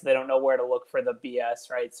understand, so they don't know where to look for the BS,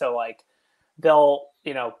 right? So like they'll,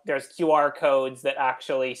 there's QR codes that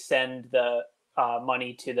actually send the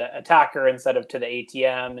money to the attacker instead of to the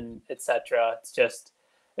ATM, and etc.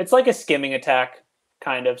 It's like a skimming attack,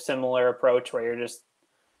 kind of similar approach where you're just,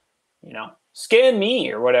 scan me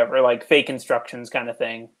or whatever, like fake instructions kind of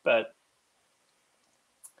thing. But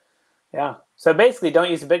yeah, so basically, don't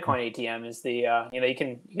use a Bitcoin ATM. Is the you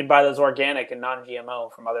can buy those organic and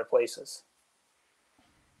non-GMO from other places.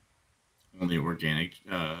 Only organic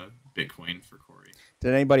Bitcoin for Corey.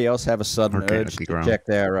 Did anybody else have a sudden urge to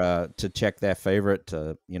check their favorite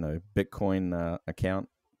Bitcoin account,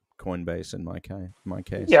 Coinbase in my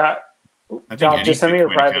case? Yeah, I think any just send me your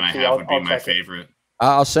private key. I'll be my favorite.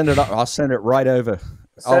 I'll send it. I'll send it right over.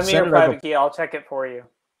 Send me your private key. I'll check it for you.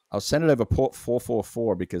 I'll send it over port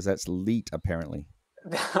 444 because that's leet, apparently.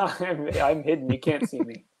 I'm hidden. You can't see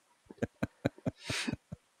me.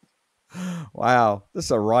 Wow. This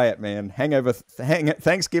is a riot, man.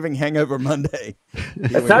 Thanksgiving hangover Monday.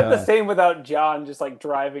 It's not the same without John just like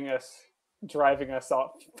driving us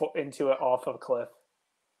off a cliff.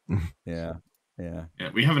 Yeah.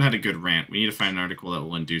 We haven't had a good rant. We need to find an article that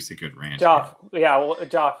will induce a good rant.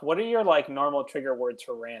 Joff, what are your like normal trigger words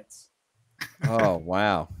for rants? Oh,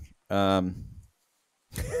 wow. I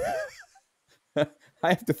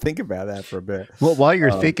have to think about that for a bit. Well, while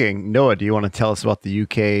you're thinking, Noah, do you want to tell us about the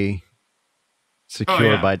UK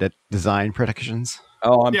secure by design protections?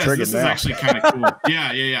 Oh, I'm triggered this now. Is actually kind of cool.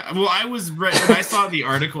 Yeah. Well, when I saw the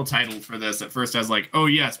article title for this, at first I was like, oh,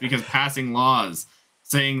 yes, because passing laws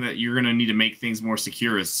saying that you're going to need to make things more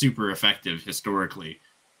secure is super effective historically.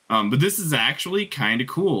 But this is actually kind of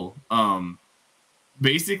cool.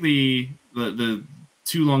 Basically, the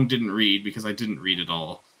too long didn't read because I didn't read it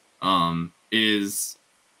all. is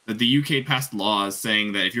that the UK passed laws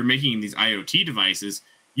saying that if you're making these IoT devices,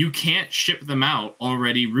 you can't ship them out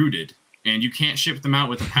already rooted, and you can't ship them out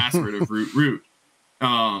with a password of root.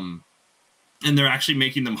 And they're actually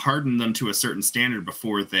making them harden them to a certain standard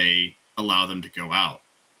before they allow them to go out.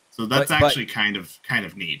 So that's actually kind of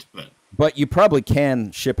neat. But you probably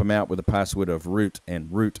can ship them out with a password of root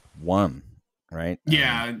and root 1, right?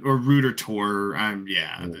 Yeah, or root or Tor.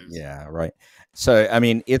 Yeah, right. So I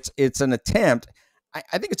mean, it's an attempt.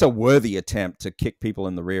 I think it's a worthy attempt to kick people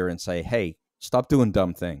in the rear and say, "Hey, stop doing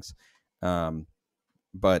dumb things."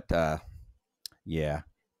 Yeah.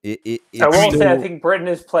 I will say, I think Britain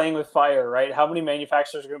is playing with fire, right? How many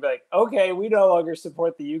manufacturers are going to be like, okay, we no longer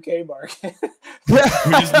support the UK market? We're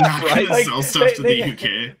just not going to sell stuff to the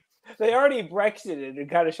UK. They already Brexited and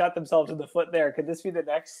kind of shot themselves in the foot there. Could this be the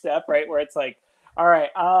next step, right? Where it's like, all right,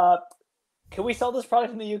 can we sell this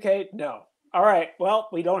product in the UK? No. All right, well,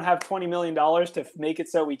 we don't have $20 million to make it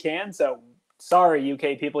so we can. So sorry,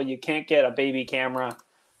 UK people, you can't get a baby camera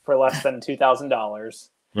for less than $2,000.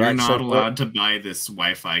 You're not allowed to buy this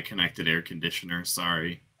Wi-Fi connected air conditioner.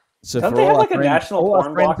 Sorry. So don't they have like a national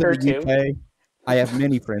porn blocker too? I have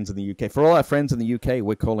many friends in the UK. For all our friends in the UK,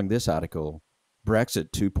 we're calling this article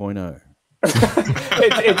Brexit 2.0.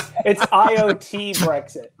 it's IoT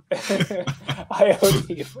Brexit.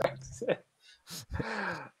 IoT Brexit.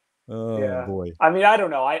 Oh, yeah. Boy. I mean, I don't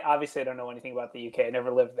know. I obviously don't know anything about the UK. I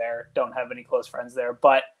never lived there. Don't have any close friends there.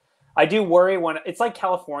 But I do worry when it's like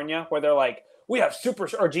California, where they're like, we have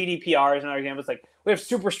or GDPR is another example. It's like we have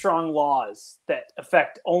super strong laws that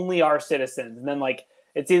affect only our citizens, and then like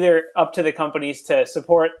it's either up to the companies to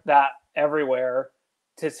support that everywhere,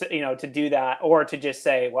 to do that, or to just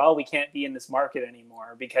say, well, we can't be in this market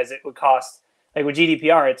anymore because it would cost. Like with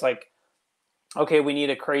GDPR, it's like, okay, we need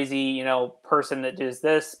a crazy person that does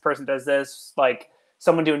this, person does this, like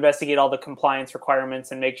someone to investigate all the compliance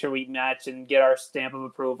requirements and make sure we match and get our stamp of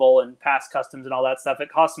approval and pass customs and all that stuff. It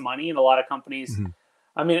costs money, and a lot of companies,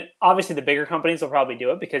 I mean, obviously the bigger companies will probably do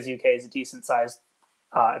it because UK is a decent sized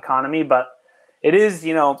economy, but it is,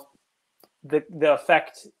 the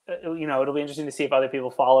effect, it'll be interesting to see if other people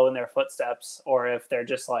follow in their footsteps or if they're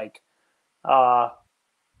just like, yeah,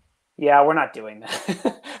 we're not doing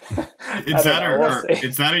that.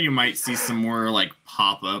 It's that or you might see some more like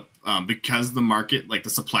pop up because the market, like the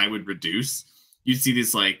supply would reduce. You'd see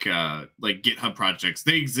these like GitHub projects.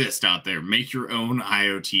 They exist out there. Make your own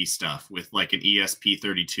IoT stuff with like an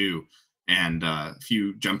ESP32 and a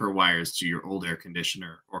few jumper wires to your old air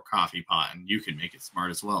conditioner or coffee pot, and you can make it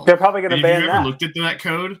smart as well. They're probably going to ban that. Have you ever looked at that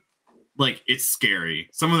code? Like, it's scary.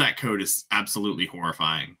 Some of that code is absolutely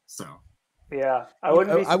horrifying. So yeah, I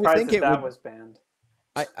wouldn't be surprised if that was banned.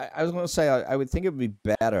 I was going to say, I would think it would be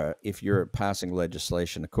better if you're passing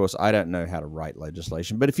legislation. Of course, I don't know how to write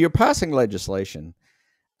legislation, but if you're passing legislation,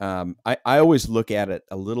 I always look at it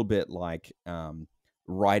a little bit like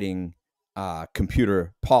writing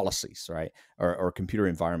computer policies, right? Or computer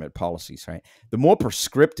environment policies, right? The more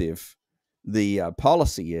prescriptive the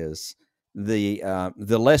policy is, the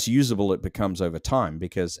less usable it becomes over time,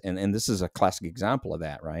 because, and this is a classic example of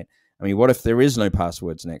that, right? I mean, what if there is no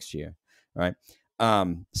passwords next year, right?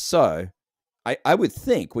 So I would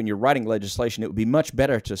think when you're writing legislation, it would be much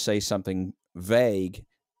better to say something vague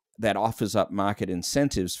that offers up market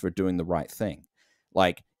incentives for doing the right thing.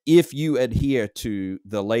 Like, if you adhere to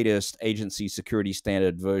the latest agency security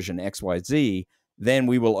standard version XYZ, then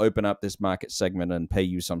we will open up this market segment and pay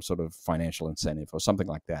you some sort of financial incentive or something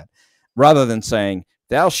like that, rather than saying,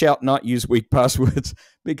 thou shalt not use weak passwords,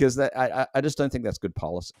 because I just don't think that's good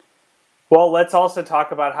policy. Well, let's also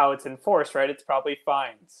talk about how it's enforced, right? It's probably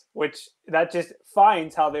fines, which that just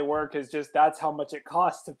fines, how they work is just that's how much it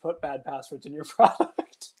costs to put bad passwords in your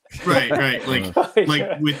product. Right. Like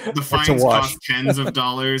with the fines cost tens of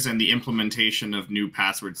dollars and the implementation of new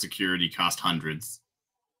password security cost hundreds.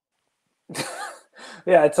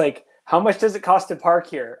 Yeah, it's like, how much does it cost to park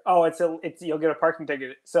here? Oh, it's you'll get a parking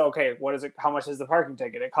ticket. So okay, what is it? How much is the parking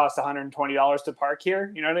ticket? It costs $120 to park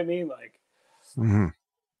here. You know what I mean? Like,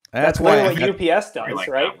 that's what UPS does,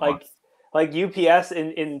 right? Like UPS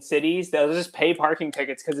in cities, they'll just pay parking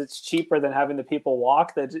tickets because it's cheaper than having the people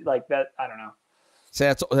walk. That like that, I don't know.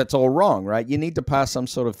 So that's all wrong, right? You need to pass some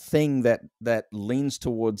sort of thing that leans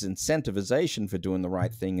towards incentivization for doing the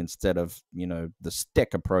right thing instead of, the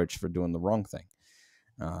stick approach for doing the wrong thing.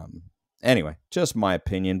 Anyway, just my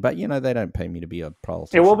opinion, but they don't pay me to be a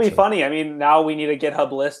politician. It will be funny. I mean, now we need a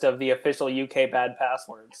GitHub list of the official UK bad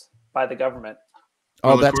passwords by the government.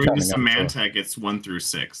 Well, that's according to Symantec, it's 1 through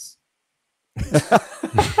 6. It's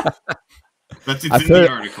in the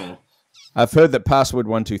article. I've heard that password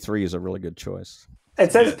 123 is a really good choice.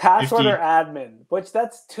 It says Yeah, password 50. or admin, which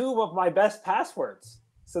that's two of my best passwords.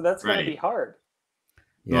 So that's going to be Right. hard.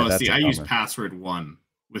 Yeah, No, that's see, a I use bummer. password 1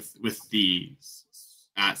 with the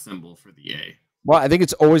 @ symbol for the A. Well, I think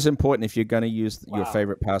it's always important if you're going to use your Wow.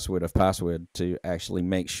 favorite password of password to actually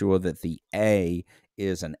make sure that the A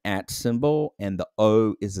is an @ symbol and the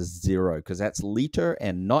O is a 0, because that's liter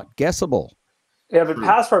and not guessable. Yeah, but True,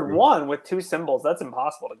 password true. 1 with 2 symbols, that's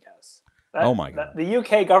impossible to guess. Oh my God. The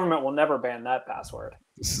UK government will never ban that password.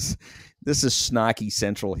 This is snarky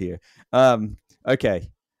central here. Okay.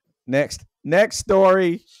 Next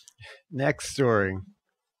story. Next story.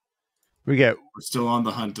 We get We're still on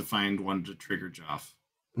the hunt to find one to trigger Joff.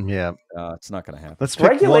 yeah. It's not going to happen. Let's pick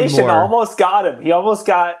Regulation one more. almost got him. He almost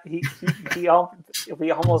got he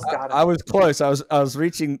almost got him. I was close. I was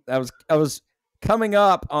reaching. I was coming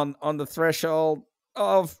up on the threshold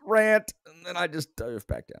of rant, and then I just dove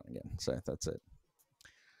back down again. So that's it.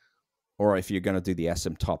 Or if you're going to do the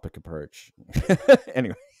asymptotic approach,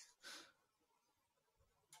 anyway.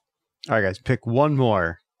 All right, guys, pick one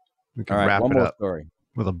more. We can All right, wrap one it more up story.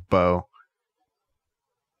 with a bow.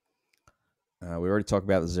 We already talked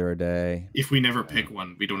about the 0 day. If we never pick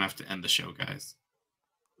one, we don't have to end the show, guys.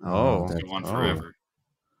 Oh, Let's go on forever.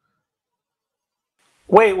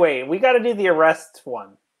 Wait, we got to do the arrest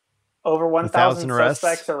one. Over 1,000 arrests?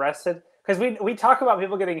 suspects arrested. Because we talk about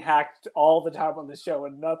people getting hacked all the time on the show,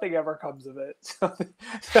 and nothing ever comes of it. So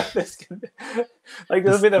this can, like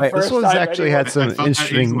this will be the Wait, first this one's time actually anyone- had some I thought that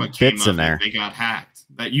interesting is what came bits of in it. there. They got hacked.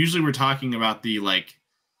 That usually we're talking about the like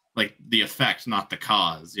the effect, not the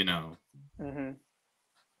cause. You know, Mhm.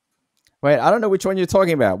 Wait, I don't know which one you're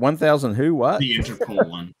talking about. 1,000 who? What? the Interpol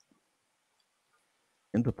one.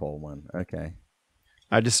 Interpol one. Okay.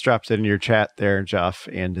 I just dropped it in your chat there, Jeff,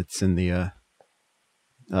 and it's in the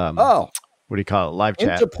Oh, what do you call it? Live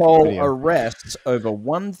chat. Interpol video. arrests over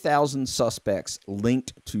 1,000 suspects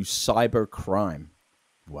linked to cyber crime.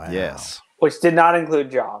 Wow. Yes. Which did not include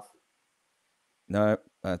Joff. No,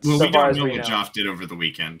 that's Well, So we far don't as know we what know. Joff did over the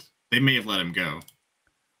weekend. They may have let him go.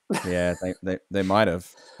 yeah. They might have.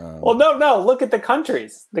 Well, no. Look at the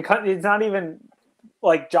countries. It's not even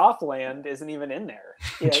like Joffland isn't even in there.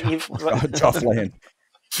 Yeah, Joffland.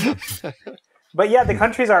 but yeah, the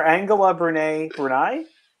countries are Angola, Brunei,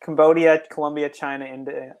 Cambodia, Colombia, China,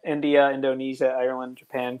 India, Indonesia, Ireland,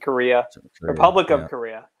 Japan, Korea, Republic of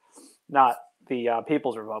Korea, not the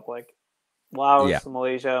People's Republic, Laos,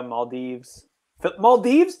 Malaysia, Maldives.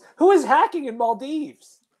 Maldives? Who is hacking in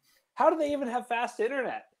Maldives? How do they even have fast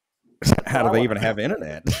internet? How do they even have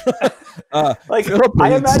internet? Like Philippines.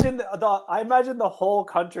 I imagine the whole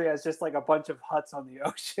country has just like a bunch of huts on the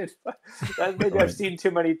ocean. Maybe I've seen too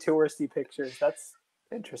many touristy pictures. That's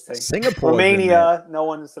interesting. Singapore, Romania, no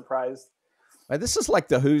one is surprised. This is like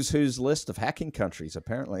the who's list of hacking countries,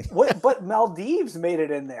 apparently. But Maldives made it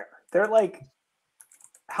in there. They're like,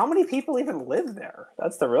 how many people even live there?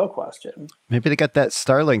 That's the real question. Maybe they got that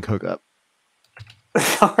Starlink hookup.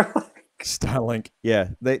 Starlink, yeah,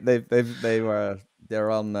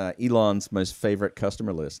 they're on Elon's most favorite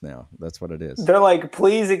customer list now. That's what it is. They're like,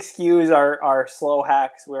 please excuse our slow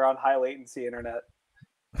hacks. We're on high latency internet.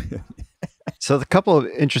 So the couple of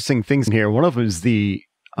interesting things in here. One of them is the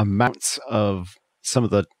amounts of some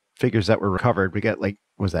of the figures that were recovered. We got like,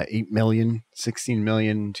 what was that 8 million, 16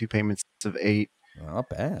 million, 2 payments of 8. Not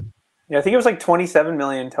bad. Yeah, I think it was like 27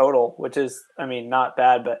 million total, which is, I mean, not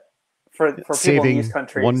bad, but for people in these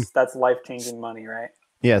countries, that's life-changing money, right?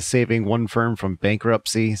 Yeah, saving one firm from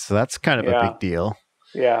bankruptcy. So that's kind of a big deal.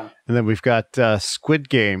 Yeah. And then we've got Squid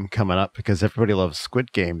Game coming up because everybody loves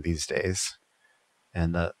Squid Game these days.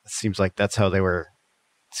 And it seems like that's how they were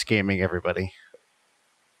scamming everybody.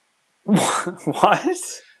 What?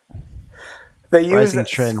 They use Rising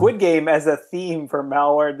trend. Squid Game as a theme for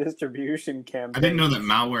malware distribution campaigns. I didn't know that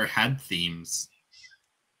malware had themes.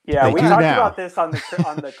 Yeah, They we do talked now. about this on the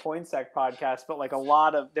CoinSec podcast, but like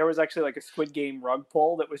there was actually like a Squid Game rug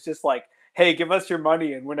pull that was just like, hey, give us your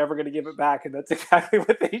money and we're never going to give it back. And that's exactly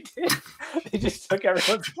what they did. They just took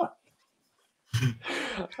everyone's money.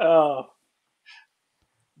 Oh.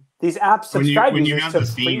 These apps subscribe when you users have to the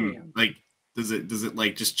theme, premium. like does it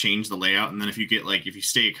like just change the layout? And then if you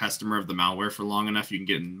stay a customer of the malware for long enough, you can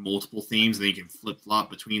get multiple themes, and then you can flip flop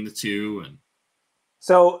between the two. And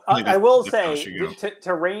So I think I will that's how it say should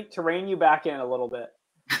to rein you back in a little bit.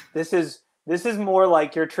 This is more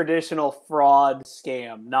like your traditional fraud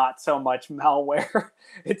scam, not so much malware.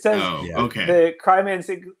 It says the crime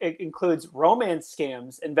it includes romance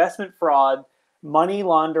scams, investment fraud, money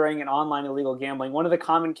laundering, and online illegal gambling. One of the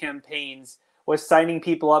common campaigns was signing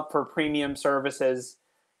people up for premium services.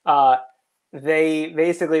 They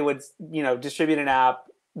basically would distribute an app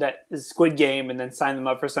that is Squid Game and then sign them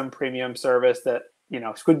up for some premium service that, you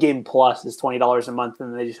know, Squid Game Plus is $20 a month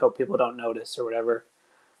and they just hope people don't notice or whatever.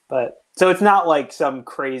 But so it's not like some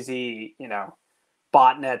crazy, you know,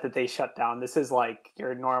 botnet that they shut down. This is like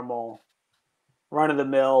your normal run of the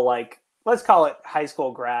mill, like, let's call it high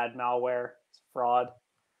school grad malware fraud.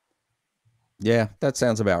 Yeah, that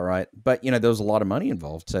sounds about right. But, you know, there was a lot of money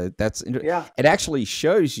involved. So that's, Yeah. It actually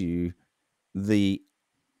shows you the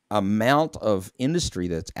amount of industry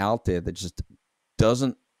that's out there that just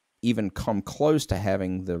doesn't even come close to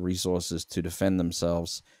having the resources to defend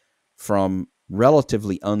themselves from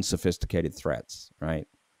relatively unsophisticated threats, right?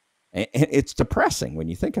 And it's depressing when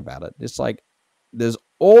you think about it. It's like there's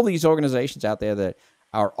all these organizations out there that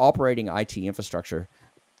are operating IT infrastructure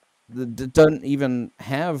that don't even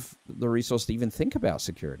have the resource to even think about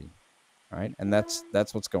security, right? And that's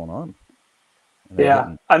what's going on.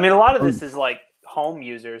 Yeah. I mean, a lot of this is like home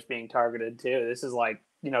users being targeted too. This is like,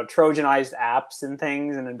 you know, Trojanized apps and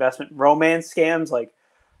things and investment romance scams like,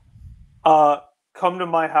 come to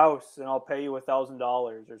my house and I'll pay you $1,000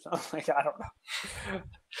 or something. Like, I don't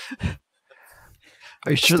know.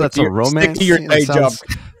 Are you sure that's a romance? Stick to your day job.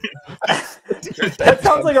 That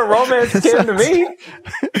sounds like a romance scam to me.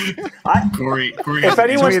 Corey, if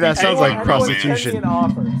anyone, that sounds like prostitution. Send me an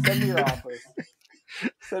offer. Send me your offers.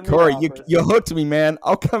 Corey, you hooked me, man.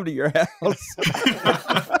 I'll come to your house.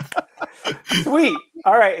 Sweet.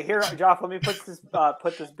 All right, here, Joff. Let me put this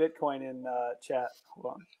Bitcoin in chat.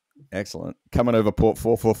 Hold on. Excellent. Coming over port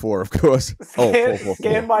 444, of course.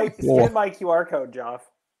 Scan my QR code, Joff.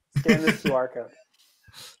 Scan this QR code.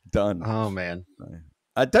 Done. Oh man.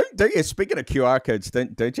 Don't you? Speaking of QR codes,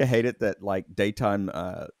 don't you hate it that like daytime,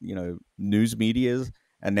 news medias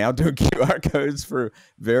and now doing QR codes for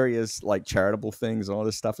various like charitable things and all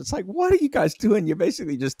this stuff? It's like, what are you guys doing? You're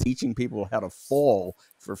basically just teaching people how to fall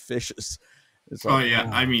for fishes. It's like,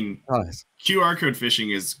 I mean, QR code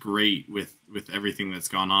phishing is great with everything that's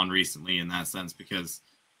gone on recently in that sense, because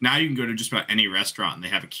now you can go to just about any restaurant and they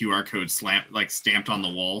have a QR code stamped on the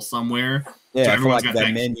wall somewhere. Yeah, so everyone's got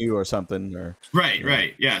that menu or something. Or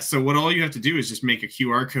right. Yeah. So all you have to do is just make a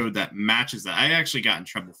QR code that matches that. I actually got in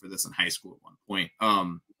trouble for this in high school at one point.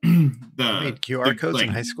 You made QR codes in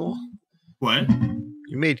high school? What?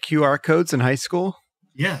 You made QR codes in high school?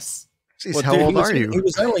 Yes. Jeez, well, how old are you? He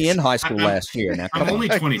was only in high school last year. Now, I'm only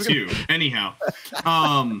 22. Anyhow.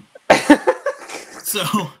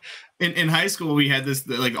 So in high school, we had this,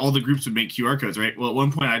 like all the groups would make QR codes, right? Well, at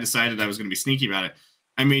one point I decided I was going to be sneaky about it.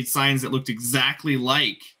 I made signs that looked exactly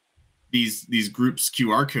like these groups'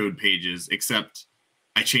 QR code pages, except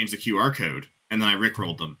I changed the QR code and then I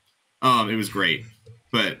rickrolled them. It was great.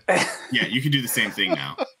 But yeah, you can do the same thing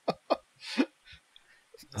now.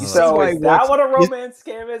 So is that what a romance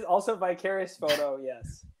scam is? Also vicarious photo,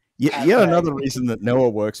 yes. Yeah, another reason that Noah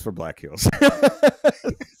works for Black Hills.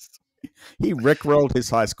 He rickrolled his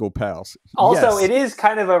high school pals. Also, It is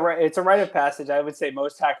kind of it's a rite of passage. I would say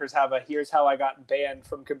most hackers have here's how I got banned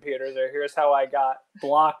from computers, or here's how I got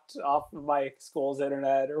blocked off of my school's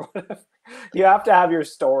internet, or whatever. You have to have your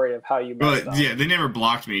story of how you messed up. Yeah, they never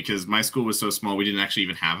blocked me because my school was so small we didn't actually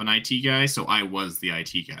even have an IT guy, so I was the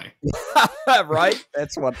IT guy. Right?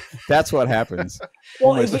 That's what happens.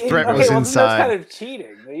 Well, the threat was inside. That's kind of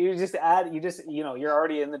cheating. You just you're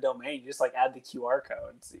already in the domain. You just like add the QR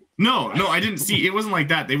code. No, I didn't see. It wasn't like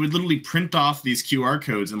that. They would literally print off these QR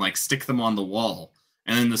codes and like stick them on the wall,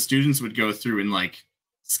 and then the students would go through and like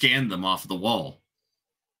scan them off the wall.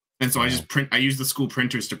 And so I use the school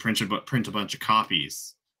printers to print a bunch of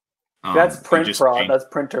copies. That's print fraud. That's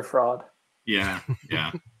printer fraud. Yeah.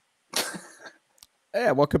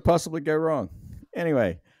 Yeah, what could possibly go wrong?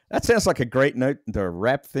 Anyway, that sounds like a great note to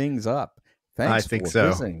wrap things up. Thanks. I think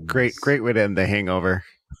so. Great way to end the hangover.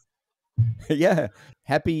 Yeah.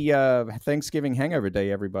 Happy Thanksgiving hangover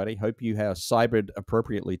day, everybody. Hope you have cybered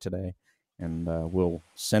appropriately today. And we'll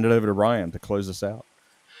send it over to Ryan to close us out.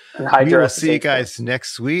 We will see you guys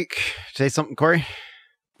next week. Say something, Corey?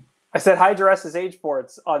 I said high duress SSH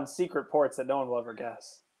ports on secret ports that no one will ever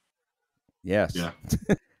guess. Yes. Yeah.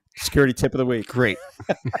 Security tip of the week. Great.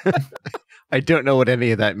 I don't know what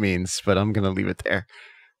any of that means, but I'm going to leave it there.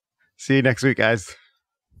 See you next week, guys.